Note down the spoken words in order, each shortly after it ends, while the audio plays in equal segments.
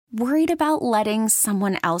Worried about letting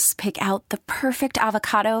someone else pick out the perfect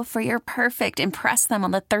avocado for your perfect impress them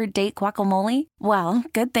on the third date guacamole? Well,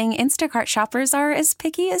 good thing Instacart shoppers are as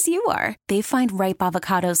picky as you are. They find ripe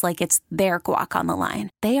avocados like it's their guac on the line.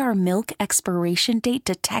 They are milk expiration date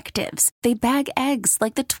detectives. They bag eggs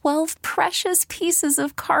like the 12 precious pieces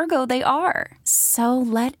of cargo they are. So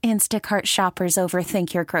let Instacart shoppers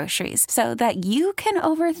overthink your groceries so that you can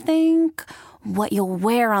overthink what you'll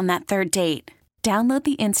wear on that third date. Download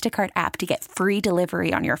the Instacart app to get free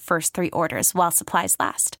delivery on your first 3 orders while supplies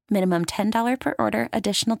last. Minimum $10 per order.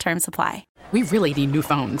 Additional terms apply. We really need new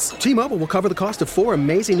phones. T-Mobile will cover the cost of 4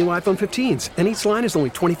 amazing new iPhone 15s, and each line is only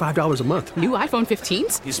 $25 a month. New iPhone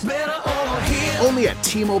 15s? It's better over here. Only at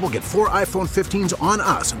T-Mobile, get 4 iPhone 15s on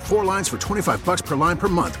us and 4 lines for $25 per line per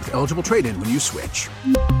month with eligible trade-in when you switch.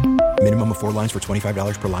 Minimum of 4 lines for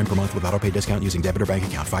 $25 per line per month with autopay discount using debit or bank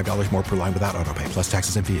account. $5 more per line without autopay, plus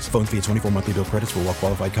taxes and fees. Phone fee at 24 monthly bill credits for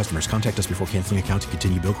well-qualified customers. Contact us before canceling account to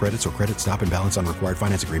continue bill credits or credit stop and balance on required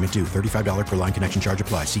finance agreement due. $35 per line connection charge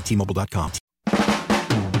applies. See T-Mobile.com.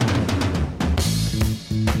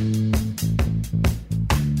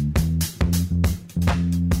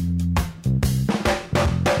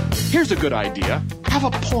 Here's a good idea. Have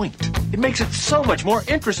a point. It makes it so much more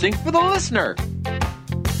interesting for the listener.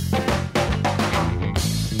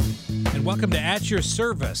 And welcome to At Your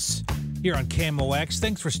Service here on KMOX.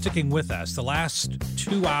 Thanks for sticking with us. The last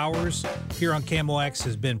 2 hours here on KMOX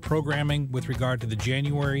has been programming with regard to the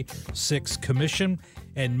January 6th Commission.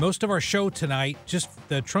 And most of our show tonight, just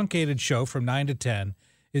the truncated show from 9 to 10,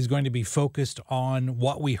 is going to be focused on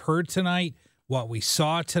what we heard tonight, what we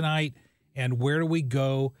saw tonight, and where do we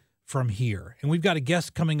go from here. And we've got a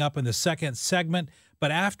guest coming up in the second segment.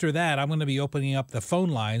 But after that, I'm going to be opening up the phone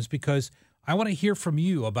lines because I want to hear from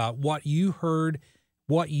you about what you heard,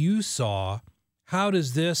 what you saw. How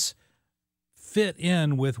does this fit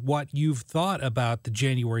in with what you've thought about the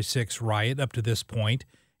January 6th riot up to this point,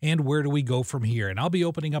 and where do we go from here? And I'll be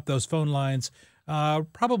opening up those phone lines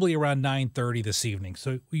probably around 9:30 this evening.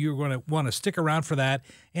 So you're going to want to stick around for that.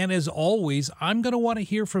 And as always, I'm going to want to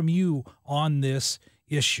hear from you on this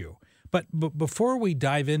issue. But before we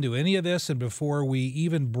dive into any of this and before we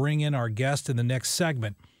even bring in our guest in the next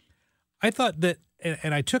segment, I thought that,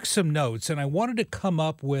 and I took some notes, and I wanted to come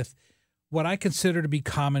up with what I consider to be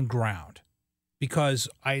common ground, because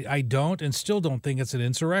I don't and still don't think it's an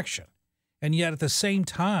insurrection. And yet at the same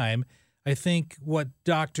time, I think what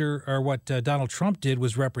Donald Trump did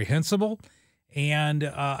was reprehensible, and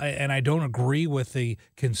I don't agree with the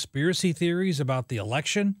conspiracy theories about the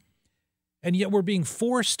election. And yet we're being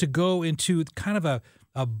forced to go into kind of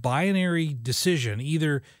a binary decision.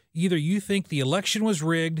 Either you think the election was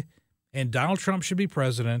rigged and Donald Trump should be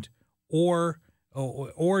president, or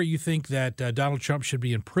you think that Donald Trump should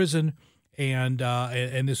be in prison and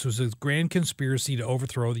this was a grand conspiracy to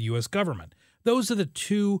overthrow the U.S. government. Those are the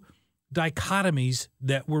two dichotomies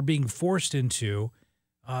that we're being forced into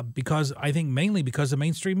because I think mainly because of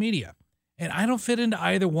mainstream media. And I don't fit into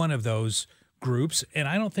either one of those groups, and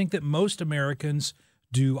I don't think that most Americans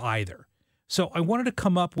do either. So I wanted to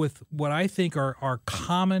come up with what I think are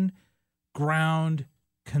common ground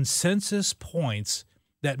consensus points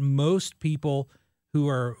that most people who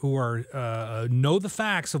know the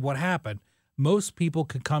facts of what happened, most people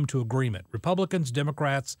can come to agreement. Republicans,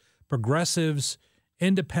 Democrats, progressives,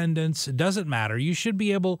 independents, it doesn't matter. You should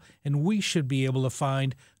be able, and we should be able to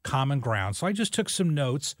find common ground. So I just took some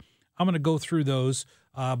notes. I'm going to go through those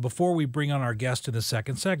before we bring on our guest in the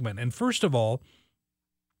second segment. And first of all,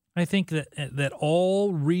 I think that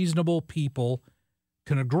all reasonable people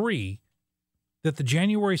can agree that the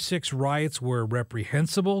January 6th riots were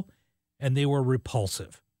reprehensible and they were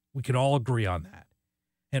repulsive. We can all agree on that.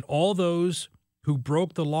 And all those who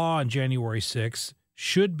broke the law on January 6th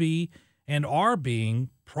should be and are being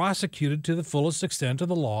prosecuted to the fullest extent of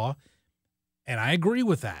the law, and I agree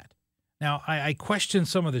with that. Now, I question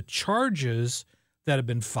some of the charges that have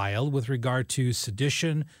been filed with regard to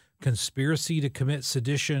sedition, conspiracy to commit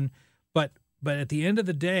sedition, but at the end of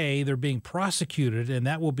the day, they're being prosecuted, and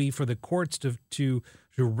that will be for the courts to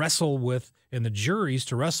wrestle with, and the juries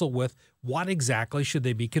to wrestle with what exactly should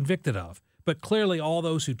they be convicted of. But clearly, all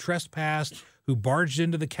those who trespassed, who barged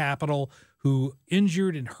into the Capitol, who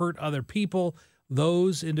injured and hurt other people,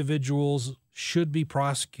 those individuals should be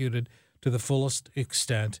prosecuted to the fullest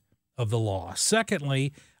extent of the law.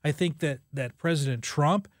 Secondly, I think that President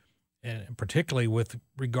Trump, and particularly with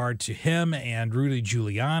regard to him and Rudy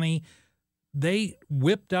Giuliani, they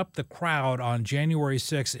whipped up the crowd on January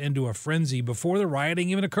 6th into a frenzy before the rioting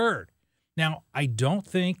even occurred. Now, I don't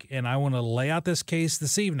think, and I want to lay out this case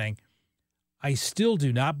this evening, I still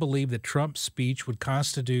do not believe that Trump's speech would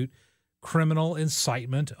constitute criminal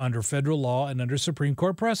incitement under federal law and under Supreme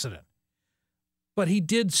Court precedent. But he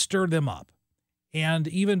did stir them up. And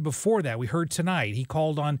even before that, we heard tonight, he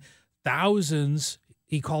called thousands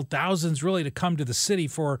really to come to the city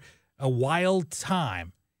for a wild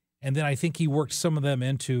time. And then I think he worked some of them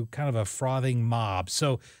into kind of a frothing mob.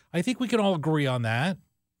 So I think we can all agree on that.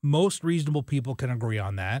 Most reasonable people can agree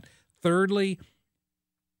on that. Thirdly,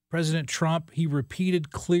 President Trump, he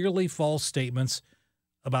repeated clearly false statements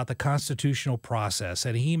about the constitutional process.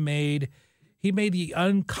 And he made the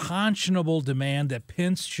unconscionable demand that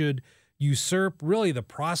Pence should usurp really the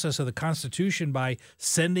process of the Constitution by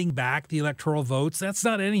sending back the electoral votes. That's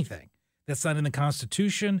not anything. That's not in the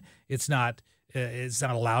Constitution. It's not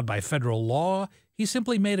allowed by federal law. He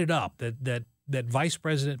simply made it up that Vice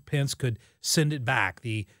President Pence could send it back,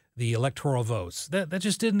 the electoral votes. That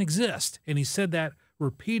just didn't exist. And he said that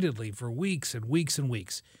repeatedly for weeks and weeks and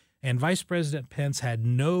weeks. And Vice President Pence had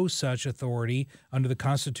no such authority under the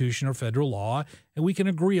Constitution or federal law, and we can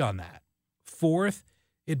agree on that. Fourth,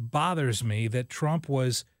 it bothers me that Trump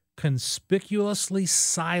was conspicuously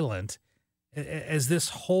silent as this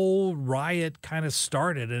whole riot kind of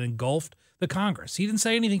started and engulfed the Congress. He didn't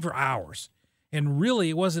say anything for hours. And really,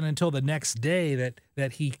 it wasn't until the next day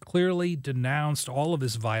that he clearly denounced all of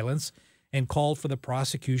this violence and called for the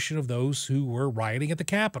prosecution of those who were rioting at the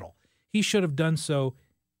Capitol. He should have done so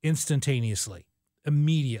instantaneously,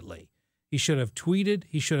 immediately. He should have tweeted.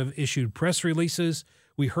 He should have issued press releases.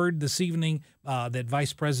 We heard this evening that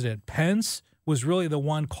Vice President Pence was really the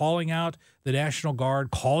one calling out the National Guard,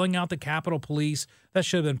 calling out the Capitol Police. That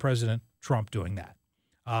should have been President Trump doing that.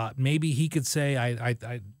 Maybe he could say, I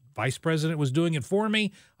Vice President was doing it for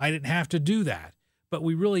me. I didn't have to do that. But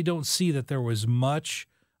we really don't see that there was much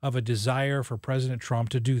of a desire for President Trump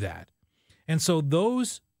to do that. And so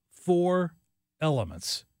those four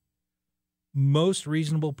elements, most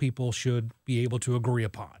reasonable people should be able to agree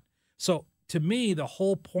upon. So to me, the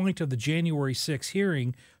whole point of the January 6th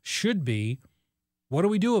hearing should be, what do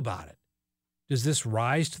we do about it? Does this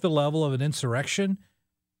rise to the level of an insurrection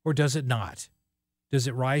or does it not? Does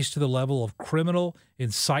it rise to the level of criminal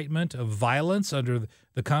incitement of violence under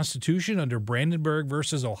the Constitution, under Brandenburg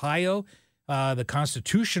versus Ohio, the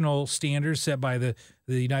constitutional standards set by the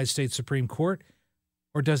United States Supreme Court,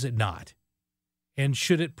 or does it not? And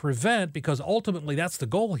should it prevent, because ultimately that's the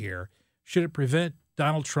goal here, should it prevent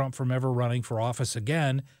Donald Trump from ever running for office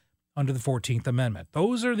again under the 14th Amendment?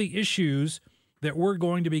 Those are the issues that we're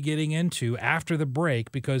going to be getting into after the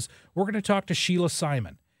break, because we're going to talk to Sheila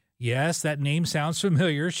Simon. Yes, that name sounds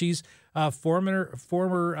familiar. She's former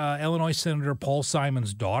Illinois Senator Paul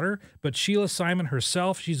Simon's daughter, but Sheila Simon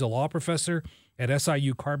herself, she's a law professor at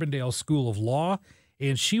SIU Carbondale School of Law,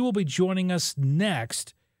 and she will be joining us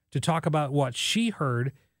next to talk about what she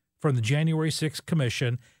heard from the January 6th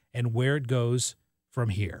Commission and where it goes from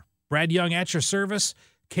here. Brad Young at your service.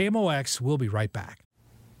 KMOX will be right back.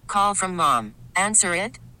 Call from mom. Answer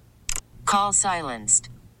it. Call silenced.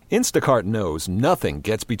 Instacart knows nothing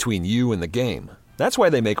gets between you and the game. That's why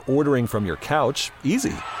they make ordering from your couch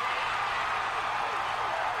easy.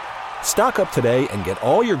 Stock up today and get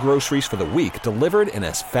all your groceries for the week delivered in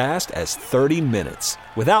as fast as 30 minutes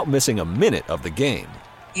without missing a minute of the game.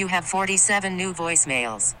 You have 47 new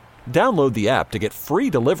voicemails. Download the app to get free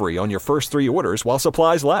delivery on your first 3 orders while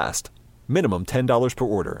supplies last. Minimum $10 per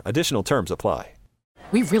order. Additional terms apply.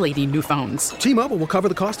 We really need new phones. T-Mobile will cover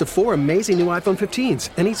the cost of 4 amazing new iPhone 15s,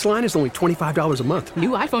 and each line is only $25 a month. New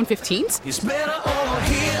iPhone 15s? It's better over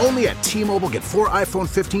here. Only at T-Mobile, get 4 iPhone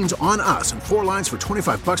 15s on us and 4 lines for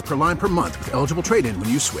 $25 per line per month with eligible trade-in when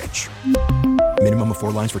you switch. Minimum of 4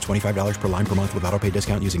 lines for $25 per line per month with autopay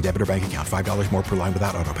discount using debit or bank account. $5 more per line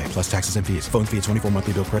without autopay, plus taxes and fees. Phone fee at 24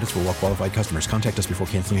 monthly bill credits for well-qualified customers. Contact us before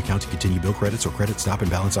canceling account to continue bill credits or credit stop and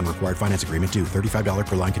balance on required finance agreement due. $35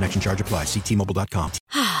 per line connection charge applies. See T-Mobile.com.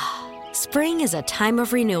 Spring is a time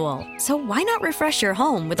of renewal, so why not refresh your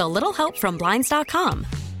home with a little help from Blinds.com?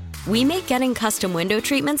 We make getting custom window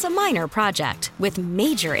treatments a minor project with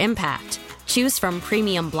major impact. Choose from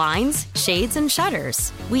premium blinds, shades, and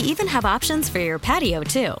shutters. We even have options for your patio,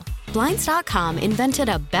 too. Blinds.com invented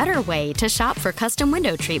a better way to shop for custom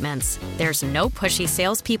window treatments. There's no pushy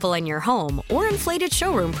salespeople in your home or inflated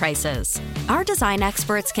showroom prices. Our design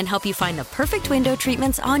experts can help you find the perfect window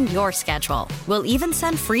treatments on your schedule. We'll even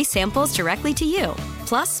send free samples directly to you.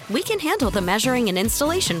 Plus, we can handle the measuring and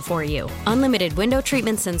installation for you. Unlimited window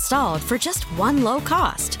treatments installed for just one low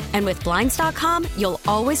cost. And with Blinds.com, you'll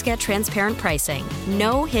always get transparent pricing,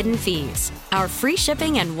 no hidden fees. Our free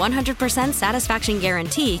shipping and 100% satisfaction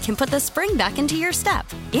guarantee can put the spring back into your step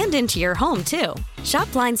and into your home, too.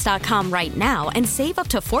 Shop Blinds.com right now and save up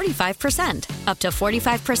to 45%. Up to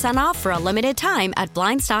 45% off for a limited time at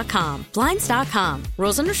Blinds.com. Blinds.com.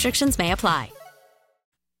 Rules and restrictions may apply.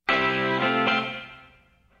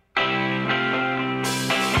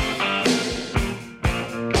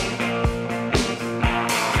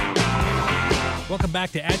 Welcome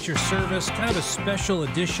back to At Your Service, kind of a special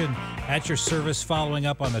edition At Your Service following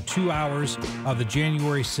up on the 2 hours of the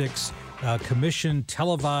January 6th commission,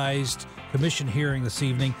 televised commission hearing this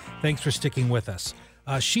evening. Thanks for sticking with us.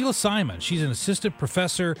 Sheila Simon, she's an assistant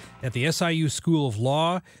professor at the SIU School of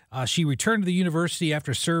Law. She returned to the university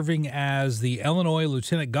after serving as the Illinois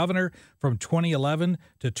Lieutenant Governor from 2011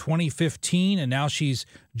 to 2015, and now she's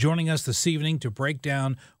joining us this evening to break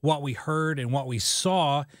down what we heard and what we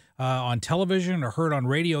saw on television or heard on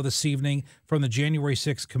radio this evening from the January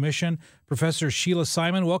 6th Commission. Professor Sheila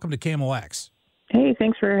Simon, welcome to KMOX. Hey,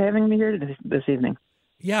 thanks for having me here this evening.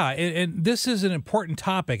 Yeah, and this is an important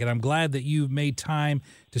topic, and I'm glad that you've made time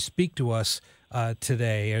to speak to us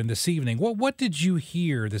today and this evening. What did you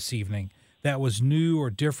hear this evening that was new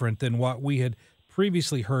or different than what we had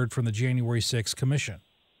previously heard from the January 6th Commission?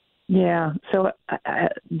 Yeah, so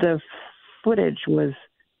the footage was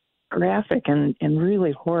graphic and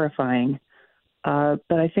really horrifying. But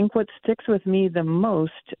I think what sticks with me the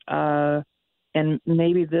most, and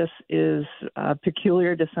maybe this is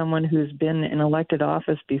peculiar to someone who's been in elected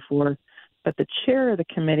office before, but the chair of the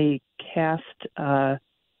committee cast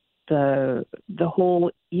the whole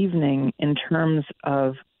evening in terms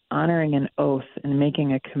of honoring an oath and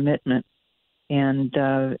making a commitment. And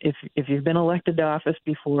if you've been elected to office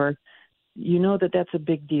before, you know that that's a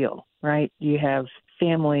big deal, right? You have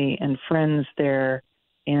family and friends there,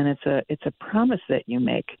 and it's a promise that you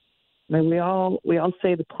make. I mean, we all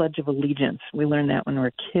say the Pledge of Allegiance. We learn that when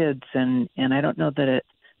we're kids, and I don't know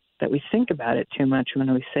that we think about it too much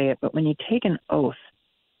when we say it. But when you take an oath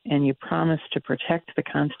and you promise to protect the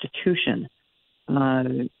Constitution,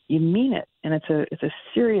 you mean it, and it's a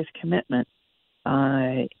serious commitment.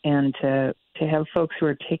 And to have folks who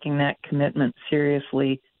are taking that commitment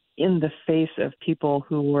seriously in the face of people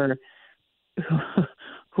who were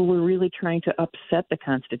really trying to upset the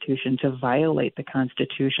Constitution, to violate the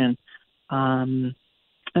Constitution,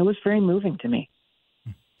 it was very moving to me.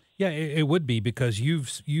 Yeah, it would be, because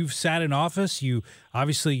you've sat in office. You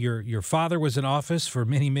obviously your father was in office for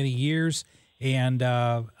many years, and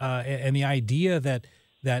the idea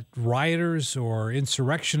that rioters or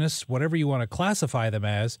insurrectionists, whatever you want to classify them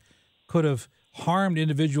as, could have harmed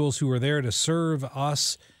individuals who were there to serve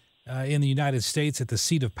us in the United States at the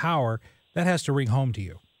seat of power, that has to ring home to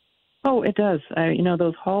you. Oh, it does.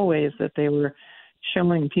 Those hallways that they were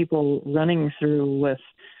showing people running through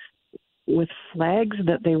with flags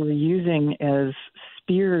that they were using as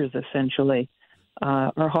spears, essentially,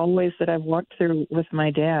 are hallways that I've walked through with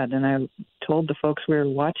my dad. And I told the folks we were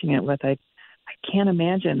watching it with, I can't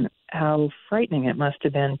imagine how frightening it must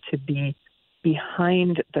have been to be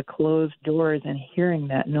behind the closed doors and hearing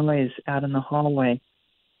that noise out in the hallway.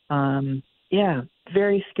 Yeah,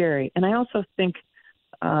 very scary. And I also think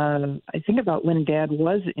about when Dad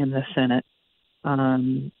was in the Senate,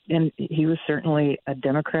 and he was certainly a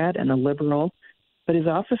Democrat and a liberal, but his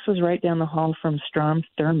office was right down the hall from Strom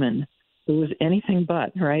Thurmond, who was anything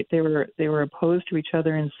but, right? They were opposed to each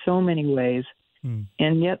other in so many ways,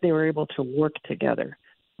 and yet they were able to work together.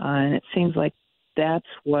 And it seems like that's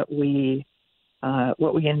what we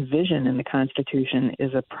envision in the Constitution,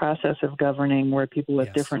 is a process of governing where people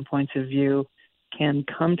with different points of view can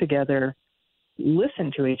come together,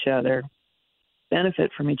 listen to each other,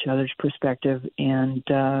 benefit from each other's perspective, and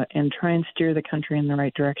try and steer the country in the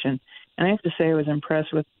right direction. And I have to say, I was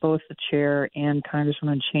impressed with both the chair and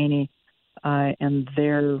Congresswoman Cheney, and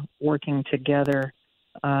they're working together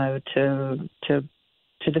to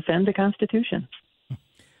defend the Constitution.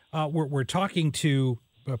 We're talking to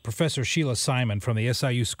Professor Sheila Simon from the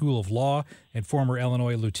SIU School of Law and former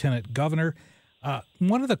Illinois Lieutenant Governor.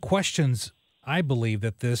 One of the questions I believe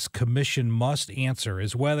that this commission must answer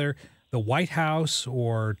is whether the White House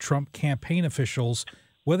or Trump campaign officials,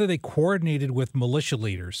 whether they coordinated with militia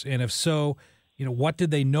leaders, and if so, what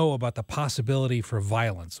did they know about the possibility for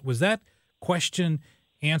violence? Was that question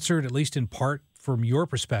answered, at least in part, from your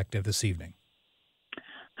perspective this evening?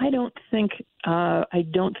 I don't think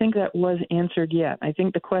that was answered yet. I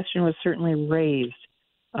think the question was certainly raised,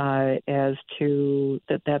 as to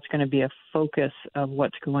that's going to be a focus of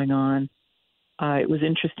what's going on. It was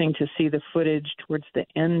interesting to see the footage towards the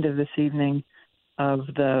end of this evening of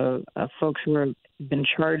the folks who have been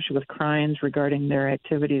charged with crimes regarding their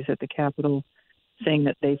activities at the Capitol, saying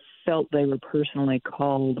that they felt they were personally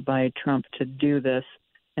called by Trump to do this.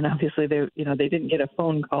 And obviously, they didn't get a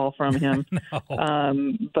phone call from him.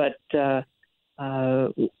 No. But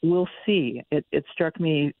we'll see. It struck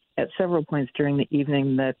me at several points during the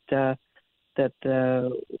evening that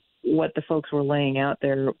what the folks were laying out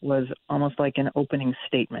there was almost like an opening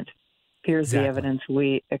statement. Here's exactly. the evidence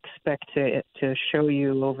we expect to show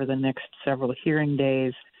you over the next several hearing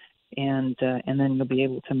days, and then you'll be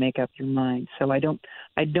able to make up your mind. So I don't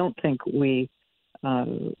think we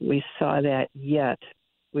saw that yet.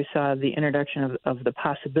 We saw the introduction of the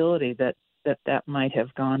possibility that might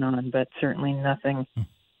have gone on, but certainly nothing.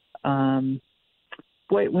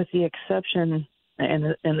 With the exception,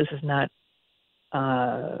 and this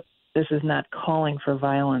is not calling for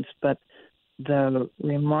violence, but the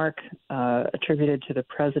remark attributed to the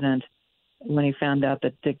president when he found out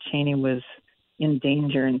that Dick Cheney was in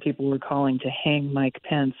danger and people were calling to hang Mike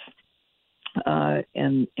Pence,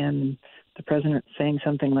 and the president saying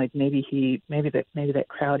something like maybe that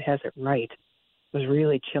crowd has it right, was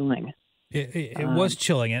really chilling. It was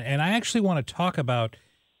chilling, and I actually want to talk about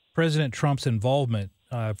President Trump's involvement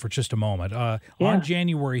for just a moment. On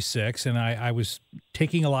January 6th, and I was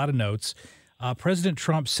taking a lot of notes, President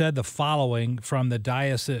Trump said the following from the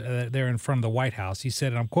dais there in front of the White House. He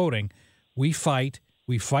said, and I'm quoting, we fight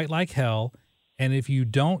like hell, and if you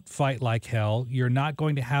don't fight like hell, you're not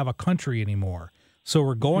going to have a country anymore. So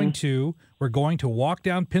we're going to walk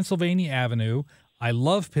down Pennsylvania Avenue. I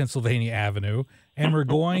love Pennsylvania Avenue, and we're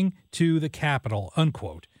going to the Capitol,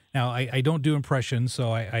 unquote. Now, I don't do impressions,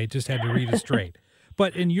 so I just had to read it straight.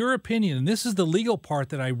 But in your opinion, and this is the legal part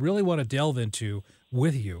that I really want to delve into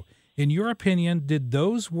with you, in your opinion, did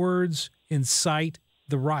those words incite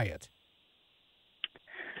the riot?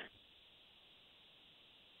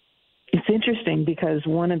 It's interesting because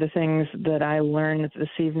one of the things that I learned this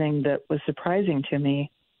evening that was surprising to me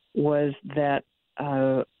was that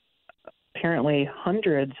apparently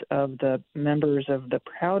hundreds of the members of the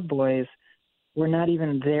Proud Boys were not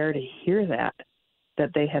even there to hear that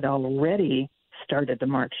they had already started the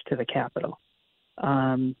march to the Capitol,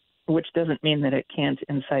 which doesn't mean that it can't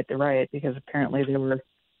incite the riot, because apparently they were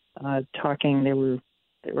talking, they were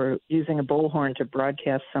using a bullhorn to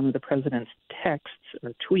broadcast some of the president's texts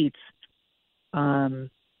or tweets. But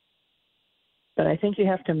I think you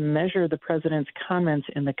have to measure the president's comments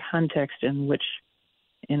in the context in which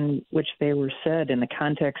they were said, in the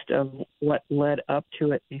context of what led up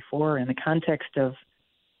to it before, in the context of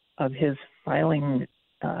his filing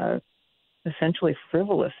essentially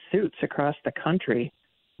frivolous suits across the country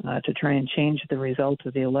to try and change the result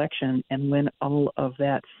of the election. And when all of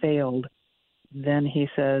that failed, then he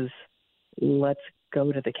says, let's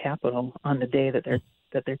go to the Capitol on the day that they're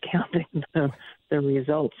counting the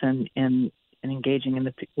results and engaging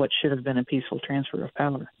in what should have been a peaceful transfer of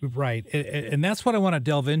power. Right. And that's what I want to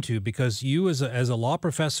delve into, because you as a law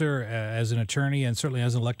professor, as an attorney, and certainly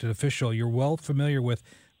as an elected official, you're well familiar with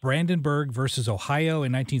Brandenburg versus Ohio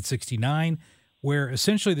in 1969, where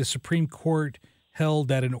essentially the Supreme Court held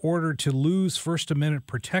that in order to lose First Amendment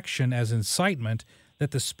protection as incitement, that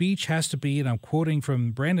the speech has to be, and I'm quoting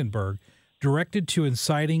from Brandenburg, directed to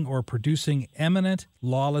inciting or producing imminent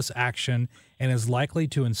lawless action and is likely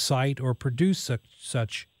to incite or produce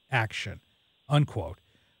such action, unquote.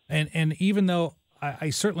 And even though I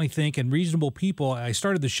certainly think, and reasonable people, I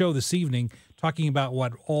started the show this evening talking about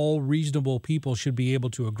what all reasonable people should be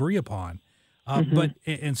able to agree upon. But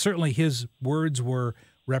certainly his words were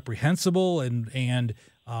reprehensible, and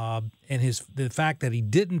the fact that he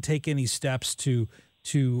didn't take any steps to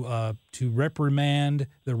reprimand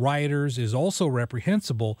the rioters is also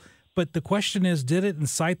reprehensible. But the question is, did it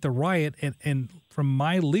incite the riot? And from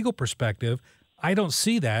my legal perspective, I don't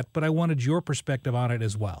see that, but I wanted your perspective on it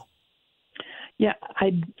as well. Yeah,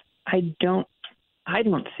 I don't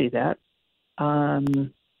see that.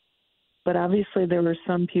 But obviously there were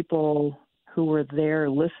some people who were there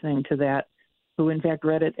listening to that who in fact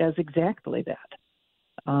read it as exactly that.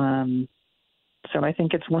 So I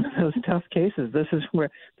think it's one of those tough cases. This is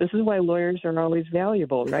why lawyers are always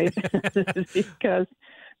valuable, right?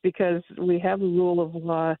 because we have a rule of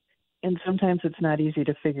law, and sometimes it's not easy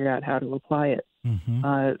to figure out how to apply it.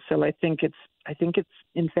 So I think it's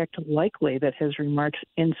in fact likely that his remarks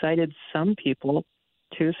incited some people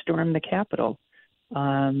to storm the Capitol.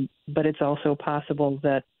 But it's also possible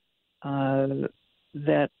that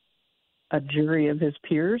a jury of his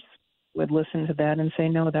peers would listen to that and say,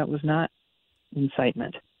 no, that was not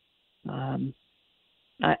incitement.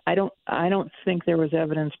 I don't think there was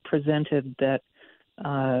evidence presented that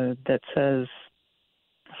says,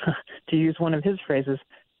 to use one of his phrases,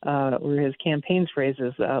 or his campaign's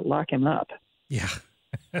phrases, lock him up. Yeah.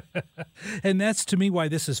 And that's, to me, why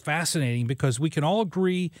this is fascinating, because we can all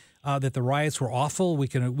agree that the riots were awful. We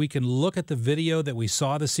can look at the video that we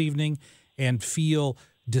saw this evening and feel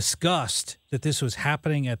disgust that this was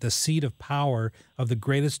happening at the seat of power of the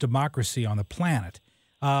greatest democracy on the planet.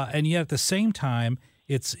 And yet at the same time,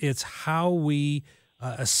 it's how we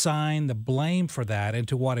assign the blame for that and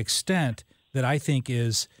to what extent that I think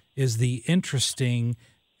is the interesting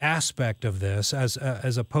aspect of this,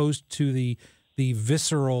 as opposed to the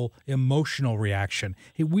visceral emotional reaction.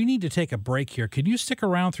 Hey, we need to take a break here. Can you stick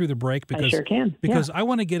around through the break? Because, I sure can. Because I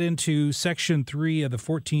want to get into Section 3 of the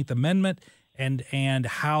 14th Amendment and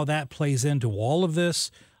how that plays into all of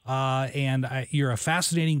this. You're a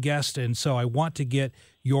fascinating guest, and so I want to get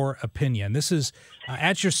your opinion. This is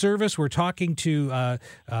At Your Service. We're talking to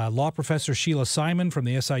law professor Sheila Simon from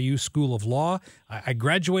the SIU School of Law. I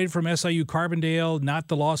graduated from SIU Carbondale, not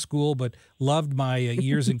the law school, but loved my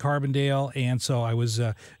years in Carbondale, and so I was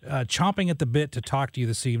chomping at the bit to talk to you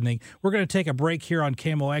this evening. We're going to take a break here on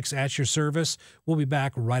KMOX At Your Service. We'll be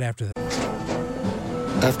back right after this.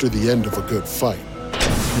 After the end of a good fight,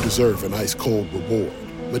 you deserve an ice-cold reward.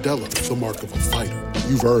 Modelo, the mark of a fighter.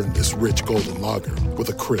 You've earned this rich golden lager with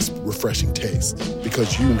a crisp, refreshing taste.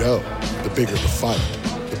 Because you know, the bigger the fight,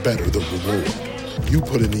 the better the reward. You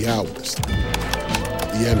put in the hours,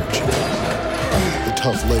 the energy, the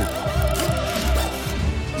tough labor.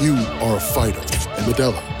 You are a fighter, and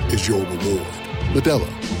Modelo is your reward.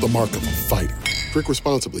 Modelo, the mark of a fighter. Drink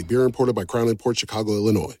responsibly. Beer imported by Crown Imports, Chicago,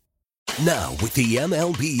 Illinois. Now, with the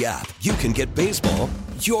MLB app, you can get baseball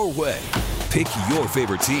your way. Pick your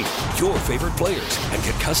favorite team, your favorite players, and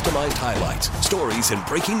get customized highlights, stories, and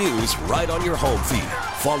breaking news right on your home feed.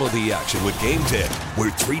 Follow the action with Game Day,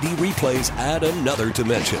 where 3D replays add another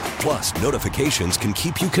dimension. Plus, notifications can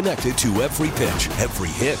keep you connected to every pitch, every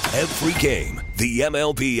hit, every game. The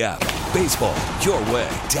MLB app. Baseball your way.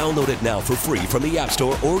 Download it now for free from the App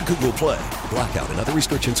Store or Google Play. Blackout and other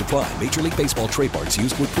restrictions apply. Major League Baseball trademarks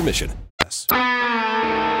used with permission. Yes.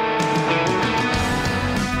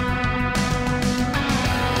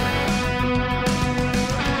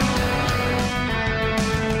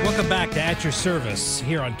 Welcome back to At Your Service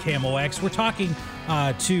here on KMOX. We're talking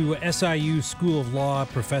to SIU School of Law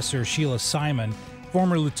professor Sheila Simon,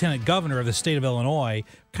 former lieutenant governor of the state of Illinois,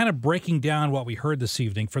 kind of breaking down what we heard this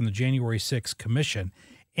evening from the January 6th Commission.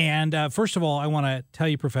 And first of all, I want to tell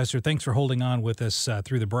you, Professor, thanks for holding on with us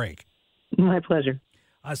through the break. My pleasure.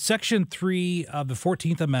 Section 3 of the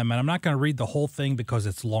 14th Amendment, I'm not going to read the whole thing because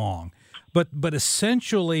it's long, but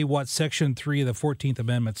essentially what Section 3 of the 14th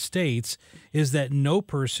Amendment states is that no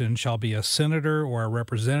person shall be a senator or a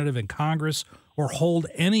representative in Congress or hold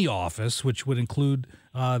any office, which would include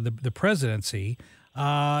the presidency,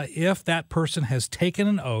 if that person has taken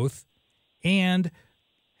an oath and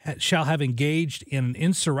shall have engaged in an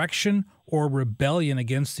insurrection or rebellion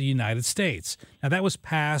against the United States. Now, that was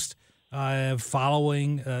passed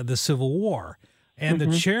following the Civil War. And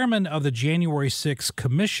the chairman of the January 6th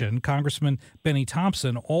Commission, Congressman Benny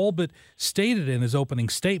Thompson, all but stated in his opening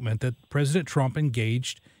statement that President Trump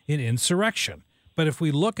engaged in insurrection. But if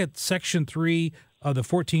we look at Section 3 of the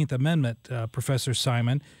 14th Amendment, Professor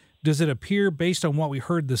Simon, does it appear, based on what we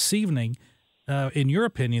heard this evening, in your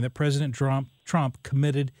opinion, that President Trump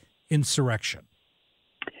committed insurrection?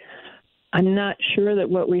 I'm not sure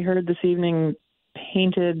that what we heard this evening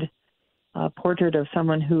painted a portrait of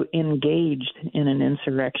someone who engaged in an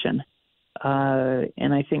insurrection.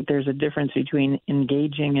 And I think there's a difference between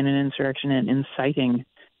engaging in an insurrection and inciting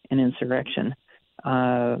an insurrection.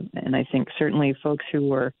 And I think certainly folks who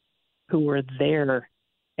were there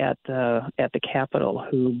at the Capitol,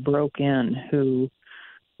 who broke in, who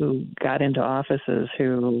got into offices,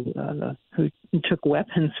 who took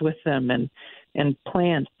weapons with them and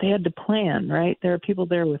planned. They had to plan, right? There are people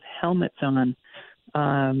there with helmets on.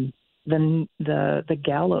 The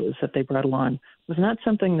gallows that they brought along was not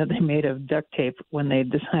something that they made of duct tape when they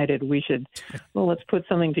decided let's put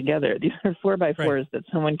something together. These are 4x4s that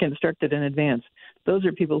someone constructed in advance. Those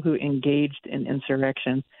are people who engaged in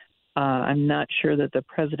insurrection. I'm not sure that the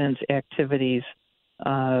president's activities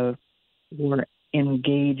were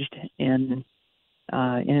engaged in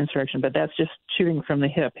insurrection, but that's just shooting from the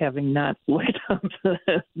hip, having not looked up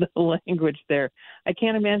the language there. I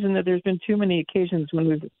can't imagine that there's been too many occasions when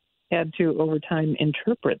we've had to, over time,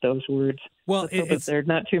 interpret those words. Well, so that there are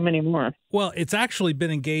not too many more. Well, it's actually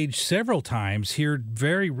been engaged several times here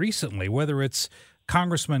very recently, whether it's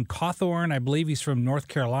Congressman Cawthorn, I believe he's from North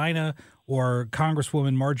Carolina, or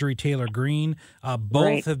Congresswoman Marjorie Taylor Greene.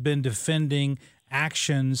 Both have been defending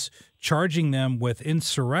actions, charging them with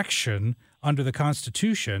insurrection under the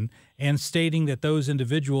Constitution and stating that those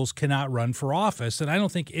individuals cannot run for office. And I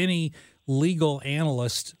don't think any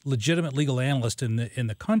legitimate legal analyst in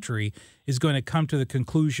the country is going to come to the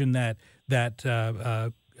conclusion that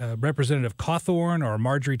Representative Cawthorn or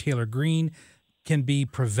Marjorie Taylor Greene can be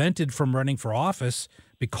prevented from running for office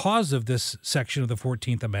because of this section of the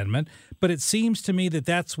 14th Amendment. But it seems to me that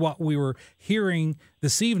that's what we were hearing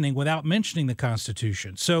this evening without mentioning the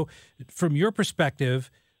Constitution. So from your perspective,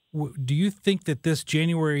 do you think that this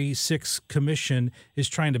January 6th commission is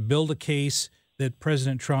trying to build a case that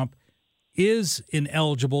President Trump is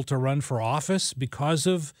ineligible to run for office because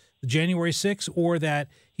of January 6th, or that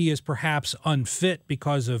he is perhaps unfit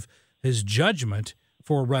because of his judgment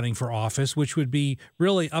for running for office, which would be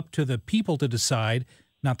really up to the people to decide,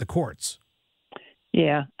 not the courts?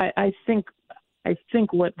 Yeah, I think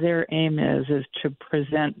what their aim is to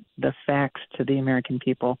present the facts to the American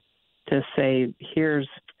people, to say,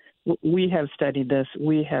 we have studied this,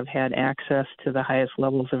 we have had access to the highest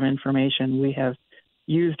levels of information, we have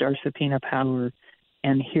used our subpoena power,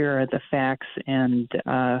 and here are the facts. And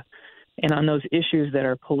on those issues that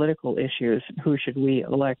are political issues, who should we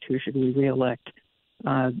elect, who should we reelect,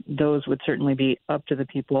 those would certainly be up to the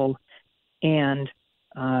people, and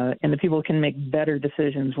the people can make better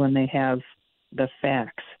decisions when they have the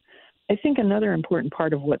facts. I think another important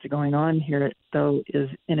part of what's going on here, though, is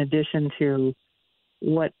in addition to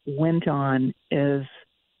what went on, is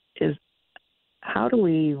how do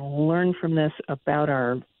we learn from this about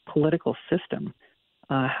our political system?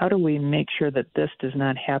 How do we make sure that this does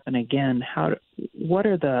not happen again? What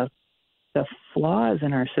are the flaws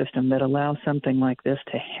in our system that allow something like this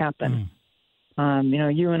to happen?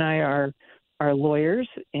 You and I are lawyers,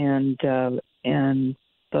 and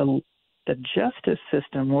the justice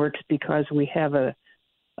system works because we have a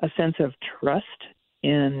sense of trust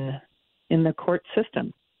in the court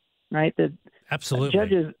system, right?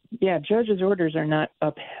 Absolutely. Judges' orders are not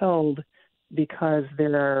upheld because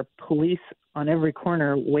there are police on every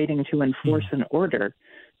corner waiting to enforce an order.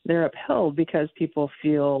 They're upheld because people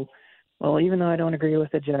feel, well, even though I don't agree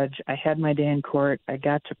with the judge, I had my day in court, I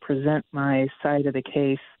got to present my side of the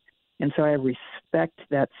case, and so I respect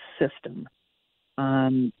that system.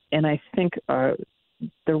 And I think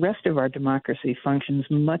the rest of our democracy functions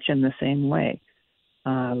much in the same way.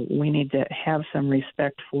 We need to have some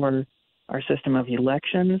respect for our system of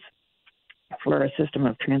elections, for our system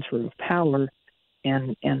of transfer of power,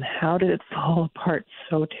 and how did it fall apart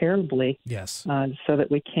so terribly? Yes. So that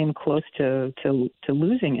we came close to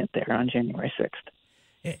losing it there on January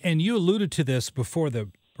 6th. And you alluded to this before the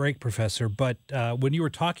break, Professor, but when you were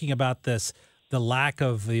talking about this, the lack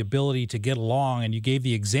of the ability to get along, and you gave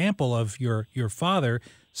the example of your father,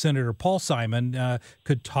 Senator Paul Simon,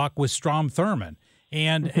 could talk with Strom Thurmond.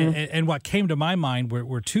 And what came to my mind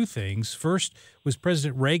were two things. First was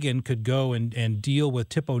President Reagan could go and deal with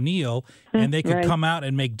Tip O'Neill, and they could come out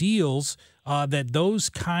and make deals. That those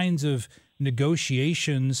kinds of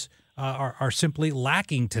negotiations are simply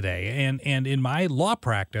lacking today. And in my law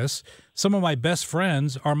practice, some of my best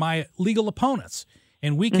friends are my legal opponents.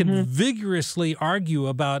 And we can vigorously argue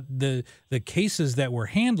about the cases that we're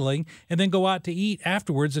handling and then go out to eat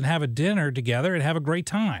afterwards and have a dinner together and have a great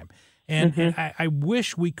time. And I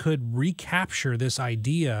wish we could recapture this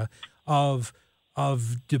idea of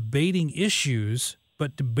debating issues,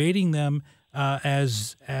 but debating them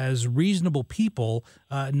as reasonable people,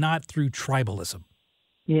 not through tribalism.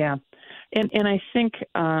 Yeah, and I think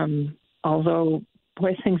although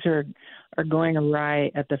things are going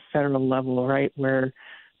awry at the federal level, right, where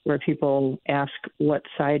people ask what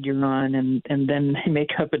side you're on, and then they make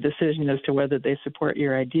up a decision as to whether they support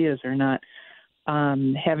your ideas or not.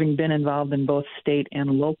 Having been involved in both state and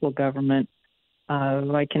local government,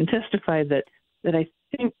 I can testify that I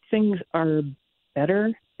think things are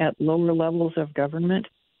better at lower levels of government,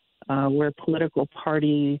 where political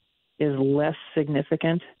party is less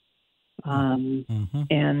significant, and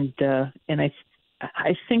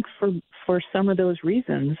I think for some of those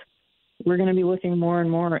reasons, we're going to be looking more and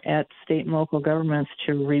more at state and local governments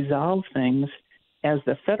to resolve things, as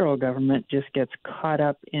the federal government just gets caught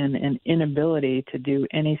up in an inability to do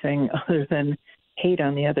anything other than hate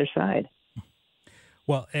on the other side.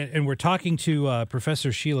 Well, and we're talking to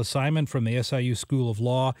Professor Sheila Simon from the SIU School of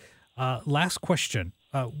Law. Last question.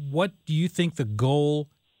 What do you think the goal,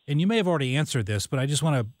 and you may have already answered this, but I just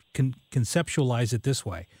want to conceptualize it this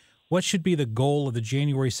way. What should be the goal of the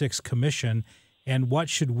January 6th Commission, and what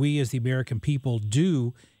should we as the American people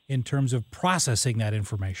do in terms of processing that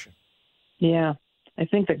information? Yeah, I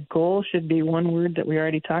think the goal should be one word that we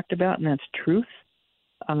already talked about, and that's truth,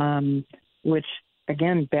 which,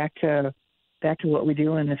 again, back to what we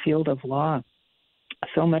do in the field of law.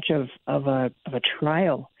 So much of a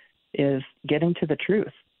trial is getting to the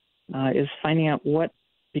truth, is finding out what,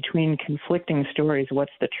 between conflicting stories,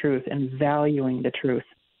 what's the truth, and valuing the truth.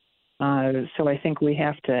 So I think we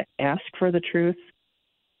have to ask for the truth,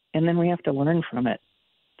 and then we have to learn from it.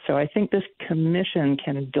 So I think this commission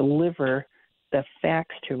can deliver the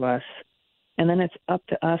facts to us, and then it's up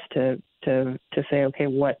to us to say, okay,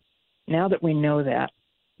 now that we know that,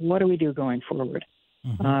 what do we do going forward?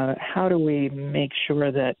 Mm-hmm. How do we make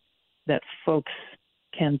sure that folks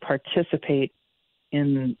can participate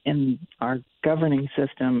in our governing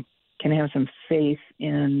system, can have some faith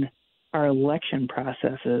in our election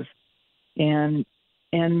processes, and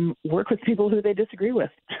work with people who they disagree with?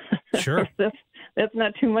 Sure. That's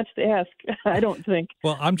not too much to ask, I don't think.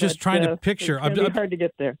 Well, I'm just trying to picture. It's going to be hard to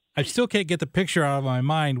get there. I still can't get the picture out of my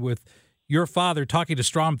mind with your father talking to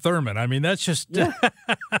Strom Thurmond. I mean, that's just... Yeah.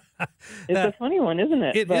 It's a funny one, isn't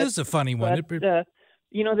it? It is a funny one.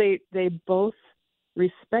 They both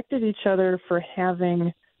respected each other for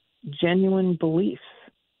having genuine beliefs,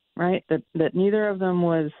 right? That neither of them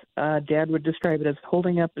was, Dad would describe it as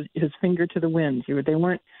holding up his finger to the wind. They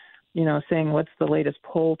weren't, saying, what's the latest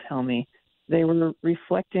poll tell me? They were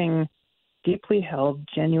reflecting deeply held,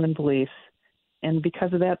 genuine beliefs. And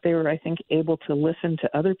because of that, they were, I think, able to listen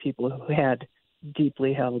to other people who had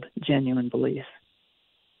deeply held, genuine beliefs.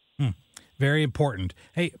 Very important.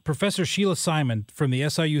 Hey, Professor Sheila Simon from the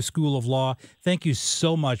SIU School of Law, thank you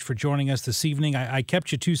so much for joining us this evening. I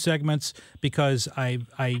kept you 2 segments because I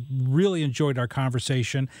really enjoyed our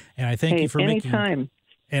conversation, and I thank you for making time.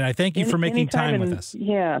 And I thank you for making time with us.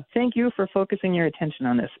 Yeah, thank you for focusing your attention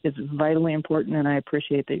on this. It's vitally important, and I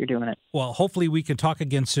appreciate that you're doing it. Well, hopefully we can talk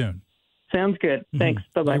again soon. Sounds good. Thanks.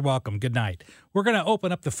 Bye-bye. You're welcome. Good night. We're going to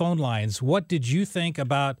open up the phone lines. What did you think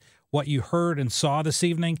about what you heard and saw this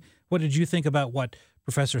evening? What did you think about what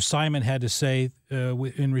Professor Simon had to say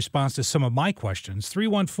in response to some of my questions?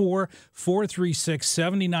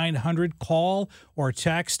 314-436-7900. Call or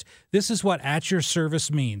text. This is what At Your Service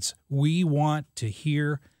means. We want to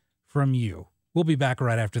hear from you. We'll be back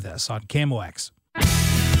right after this on KMOX.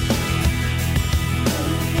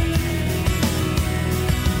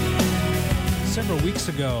 Several weeks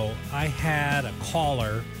ago, I had a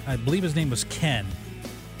caller, I believe his name was Ken,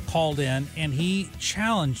 called in, and he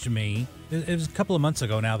challenged me. It was a couple of months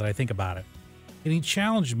ago now that I think about it. And he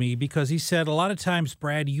challenged me because he said, a lot of times,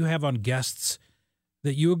 Brad, you have on guests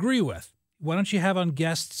that you agree with. Why don't you have on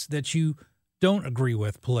guests that you don't agree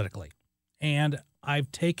with politically? And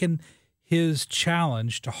I've taken his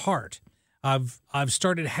challenge to heart. I've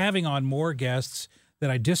started having on more guests that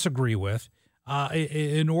I disagree with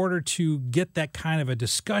in order to get that kind of a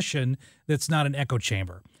discussion that's not an echo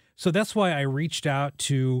chamber. So that's why I reached out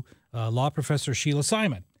to law professor Sheila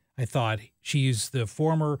Simon. I thought she's the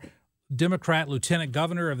former Democrat lieutenant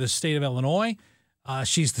governor of the state of Illinois.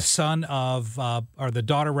 She's the son of, or the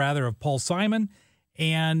daughter rather, of Paul Simon,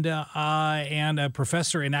 and a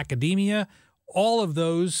professor in academia. All of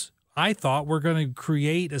those, I thought, were going to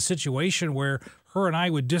create a situation where her and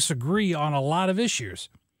I would disagree on a lot of issues.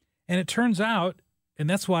 And it turns out, and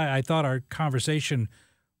that's why I thought our conversation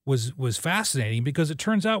was fascinating, because it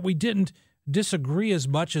turns out we didn't disagree as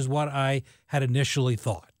much as what I had initially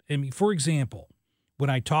thought. I mean, for example, when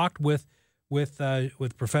I talked with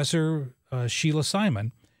Professor Sheila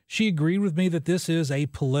Simon, she agreed with me that this is a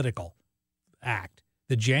political act.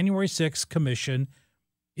 The January 6th Commission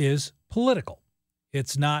is political.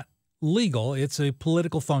 It's not legal. It's a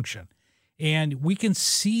political function. And we can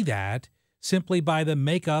see that simply by the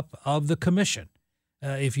makeup of the commission.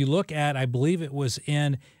 If you look at, I believe it was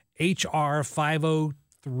in H.R.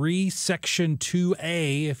 503, Section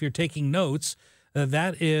 2A, if you're taking notes,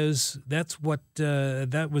 that was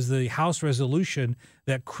the House resolution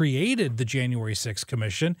that created the January 6th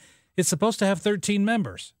Commission. It's supposed to have 13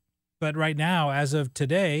 members. But right now, as of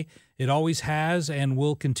today, it always has and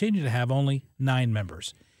will continue to have only 9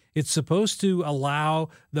 members. It's supposed to allow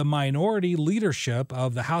the minority leadership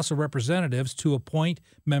of the House of Representatives to appoint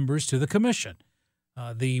members to the commission.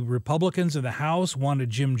 The Republicans in the House wanted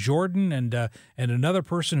Jim Jordan and another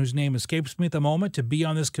person whose name escapes me at the moment to be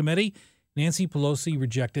on this committee. Nancy Pelosi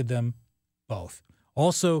rejected them both.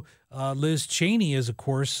 Also, Liz Cheney is, of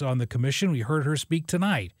course, on the commission. We heard her speak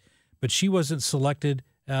tonight, but she wasn't selected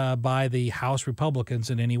by the House Republicans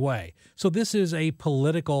in any way. So this is a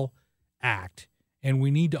political act, and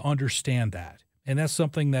we need to understand that. And that's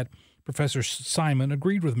something that Professor Simon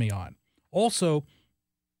agreed with me on. Also,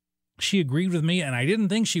 she agreed with me, and I didn't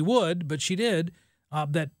think she would, but she did,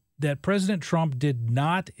 that President Trump did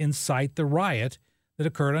not incite the riot that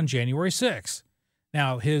occurred on January 6th.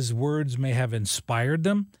 Now, his words may have inspired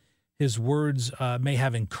them. His words may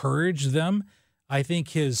have encouraged them. I think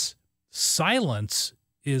his silence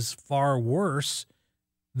is far worse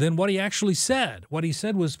than what he actually said. What he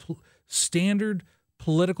said was standard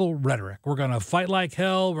political rhetoric. We're going to fight like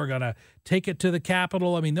hell. We're going to take it to the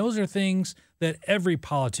Capitol. I mean, those are things that every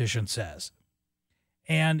politician says,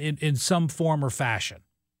 and in some form or fashion.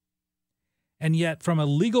 And yet, from a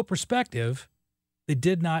legal perspective, they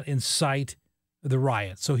did not incite the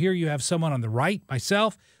riot. So here you have someone on the right,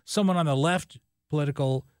 myself, someone on the left,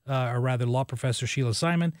 law professor Sheila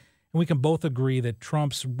Simon, and we can both agree that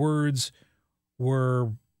Trump's words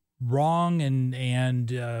were wrong and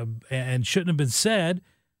shouldn't have been said,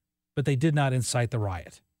 but they did not incite the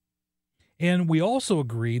riot. And we also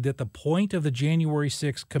agreed that the point of the January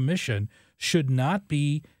 6th commission should not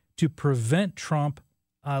be to prevent Trump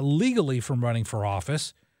legally from running for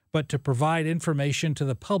office, but to provide information to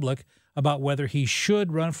the public about whether he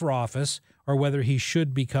should run for office or whether he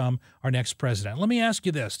should become our next president. Let me ask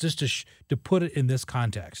you this, just to put it in this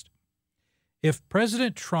context. If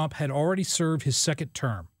President Trump had already served his second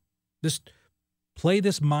term, play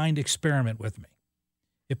this mind experiment with me.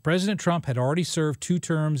 If President Trump had already served 2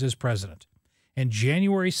 terms as president, and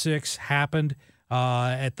January 6th happened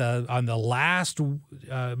on the last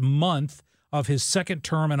month of his second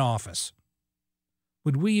term in office,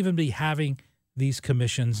 would we even be having these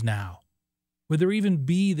commissions now? Would there even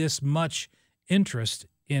be this much interest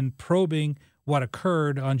in probing what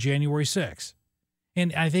occurred on January 6th?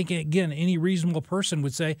 And I think, again, any reasonable person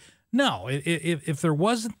would say, no, if there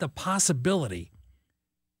wasn't the possibility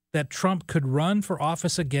that Trump could run for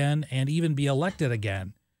office again and even be elected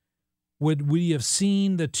again, would we have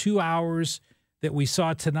seen the 2 hours that we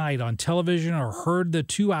saw tonight on television or heard the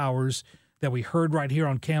 2 hours that we heard right here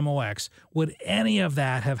on KMOX? Would any of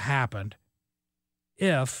that have happened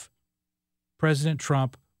if President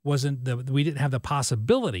Trump we didn't have the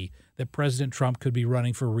possibility that President Trump could be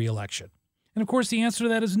running for re-election? And of course, the answer to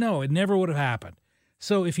that is no, it never would have happened.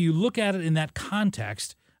 So if you look at it in that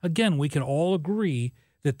context, again, we can all agree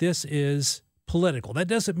that this is political. That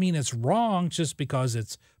doesn't mean it's wrong just because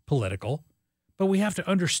it's political, but we have to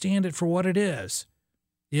understand it for what it is.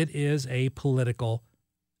 It is a political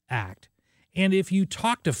act. And if you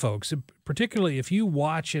talk to folks, particularly if you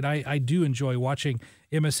watch, and I do enjoy watching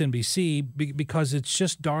MSNBC because it's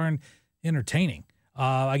just darn entertaining.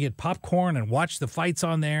 I get popcorn and watch the fights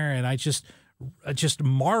on there, and I just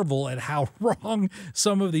marvel at how wrong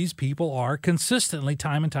some of these people are consistently,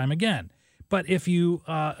 time and time again. But if you,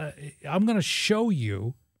 I'm going to show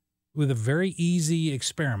you with a very easy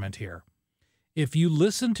experiment here. If you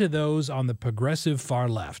listen to those on the progressive far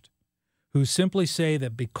left who simply say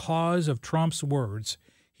that because of Trump's words,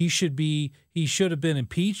 he should have been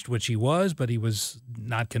impeached, which he was, but he was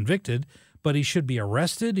not convicted, but he should be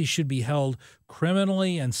arrested, he should be held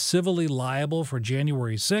criminally and civilly liable for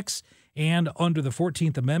January 6th, and under the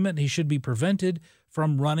 14th Amendment, he should be prevented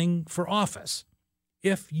from running for office.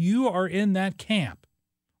 If you are in that camp,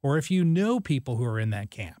 or if you know people who are in that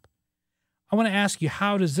camp, I want to ask you,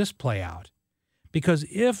 how does this play out? Because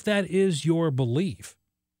if that is your belief,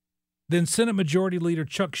 then Senate Majority Leader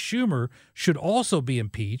Chuck Schumer should also be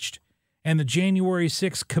impeached, and the January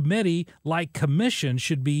 6th committee, like commission,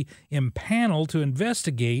 should be impaneled to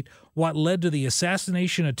investigate what led to the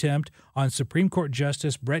assassination attempt on Supreme Court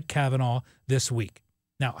Justice Brett Kavanaugh this week.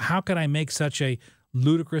 Now, how can I make such a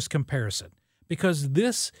ludicrous comparison? Because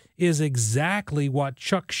this is exactly what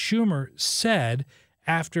Chuck Schumer said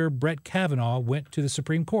after Brett Kavanaugh went to the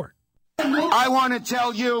Supreme Court. I want to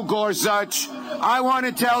tell you, Gorsuch, I want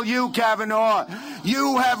to tell you, Kavanaugh,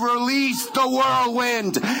 you have released the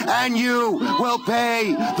whirlwind, and you will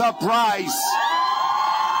pay the price.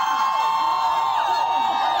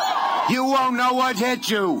 You won't know what hit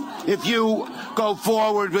you if you go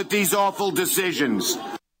forward with these awful decisions.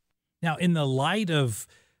 Now, in the light of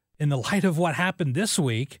what happened this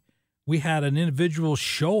week, we had an individual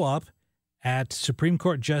show up at Supreme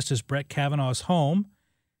Court Justice Brett Kavanaugh's home.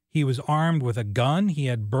 He was armed with a gun. He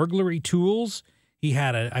had burglary tools.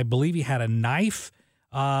 I believe he had a knife.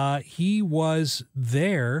 He was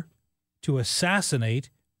there to assassinate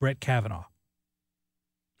Brett Kavanaugh.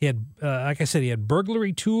 He had, like I said, he had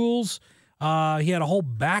burglary tools. He had a whole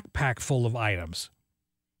backpack full of items.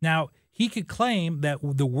 Now, he could claim that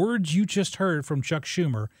the words you just heard from Chuck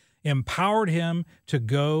Schumer empowered him to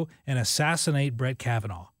go and assassinate Brett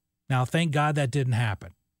Kavanaugh. Now, thank God that didn't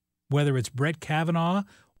happen. Whether it's Brett Kavanaugh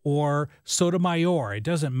or Sotomayor, it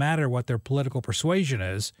doesn't matter what their political persuasion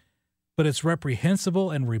is, but it's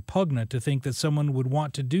reprehensible and repugnant to think that someone would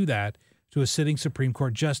want to do that to a sitting Supreme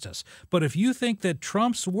Court justice. But if you think that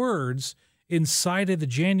Trump's words incited the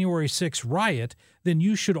January 6th riot, then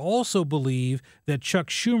you should also believe that Chuck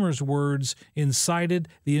Schumer's words incited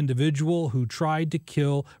the individual who tried to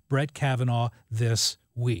kill Brett Kavanaugh this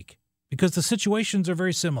week. Because the situations are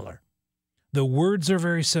very similar. The words are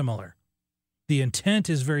very similar. The intent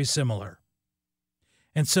is very similar.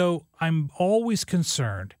 And so I'm always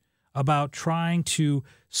concerned about trying to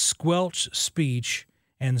squelch speech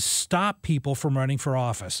and stop people from running for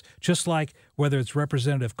office, just like whether it's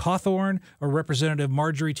Representative Cawthorn or Representative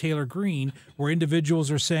Marjorie Taylor Greene, where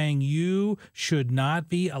individuals are saying you should not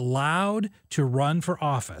be allowed to run for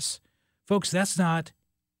office. Folks, that's not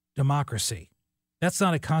democracy. That's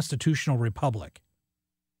not a constitutional republic.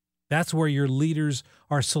 That's where your leaders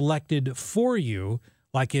are selected for you,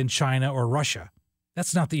 like in China or Russia.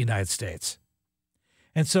 That's not the United States.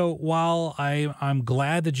 And so while I'm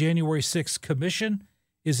glad the January 6th Commission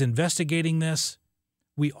is investigating this,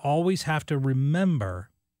 we always have to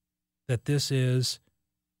remember that this is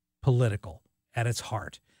political at its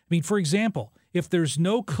heart. I mean, for example, if there's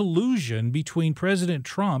no collusion between President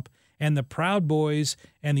Trump and the Proud Boys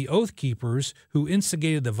and the Oath Keepers who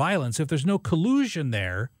instigated the violence, if there's no collusion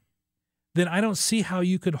there, then I don't see how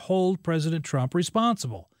you could hold President Trump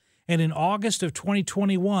responsible. And in August of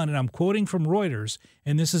 2021, and I'm quoting from Reuters,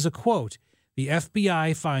 and this is a quote, the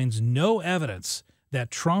FBI finds no evidence that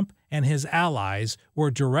Trump and his allies were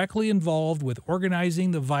directly involved with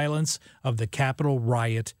organizing the violence of the Capitol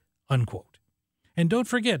riot, unquote. And don't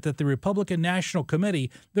forget that the Republican National Committee,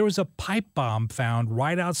 there was a pipe bomb found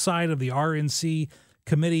right outside of the RNC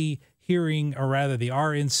committee hearing, or rather the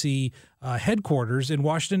RNC headquarters in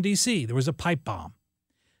Washington, D.C. There was a pipe bomb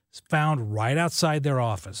found right outside their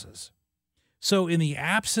offices. So in the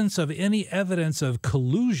absence of any evidence of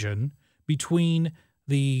collusion between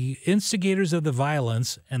the instigators of the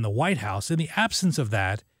violence and the White House, in the absence of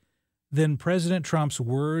that, then President Trump's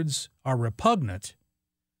words are repugnant,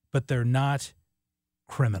 but they're not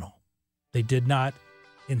criminal. They did not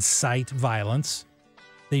incite violence.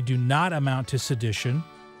 They do not amount to sedition.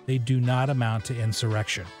 They do not amount to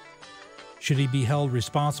insurrection. Should he be held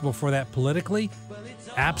responsible for that politically?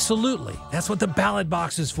 Absolutely. That's what the ballot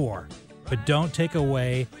box is for. But don't take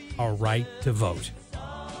away our right to vote.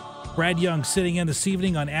 Brad Young sitting in this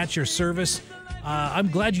evening on At Your Service. I'm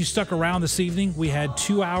glad you stuck around this evening. We had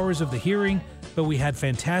 2 hours of the hearing, but we had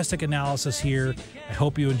fantastic analysis here. I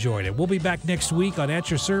hope you enjoyed it. We'll be back next week on At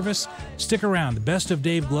Your Service. Stick around. The best of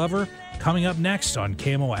Dave Glover coming up next on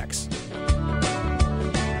KMOX.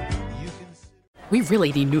 We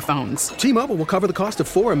really need new phones. T-Mobile will cover the cost of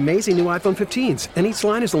 4 amazing new iPhone 15s, and each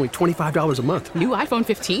line is only $25 a month. New iPhone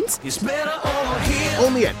 15s? It's better over here.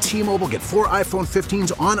 Only at T-Mobile, get 4 iPhone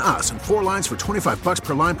 15s on us and 4 lines for $25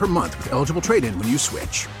 per line per month with eligible trade-in when you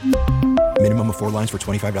switch. Minimum of 4 lines for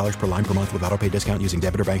 $25 per line per month with autopay discount using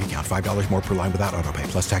debit or bank account. $5 more per line without autopay,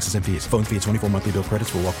 plus taxes and fees. Phone fee at 24 monthly bill credits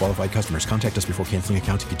for well-qualified customers. Contact us before canceling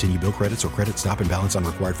account to continue bill credits or credit stop and balance on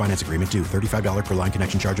required finance agreement due. $35 per line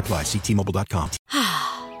connection charge applies. See T-Mobile.com.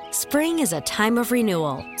 Spring is a time of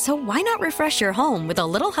renewal, so why not refresh your home with a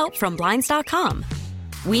little help from Blinds.com?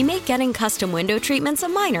 We make getting custom window treatments a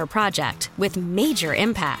minor project with major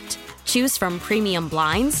impact. Choose from premium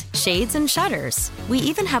blinds, shades, and shutters. We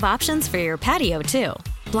even have options for your patio, too.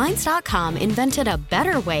 Blinds.com invented a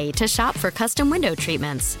better way to shop for custom window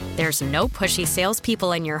treatments. There's no pushy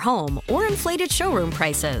salespeople in your home or inflated showroom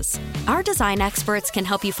prices. Our design experts can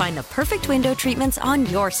help you find the perfect window treatments on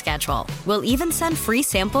your schedule. We'll even send free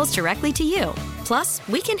samples directly to you. Plus,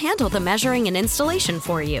 we can handle the measuring and installation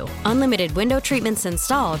for you. Unlimited window treatments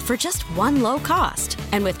installed for just one low cost.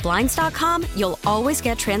 And with Blinds.com, you'll always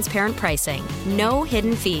get transparent pricing. No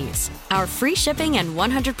hidden fees. Our free shipping and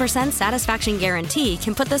 100% satisfaction guarantee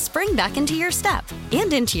can put the spring back into your step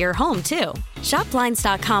and into your home, too. Shop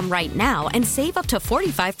Blinds.com right now and save up to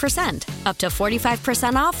 45%. Up to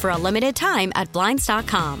 45% off for a limited time at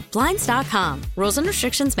Blinds.com. Blinds.com. Rules and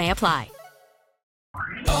restrictions may apply.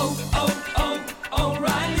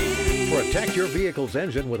 O'Reilly. Protect your vehicle's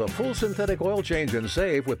engine with a full synthetic oil change and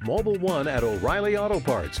save with Mobil 1 at O'Reilly Auto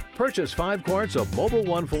Parts. Purchase 5 quarts of Mobil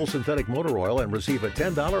 1 full synthetic motor oil and receive a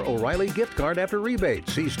 $10 O'Reilly gift card after rebate.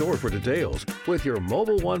 See store for details. With your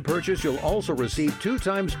Mobil 1 purchase, you'll also receive 2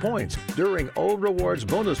 times points during O Rewards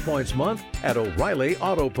Bonus Points Month at O'Reilly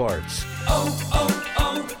Auto Parts.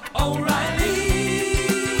 O'Reilly.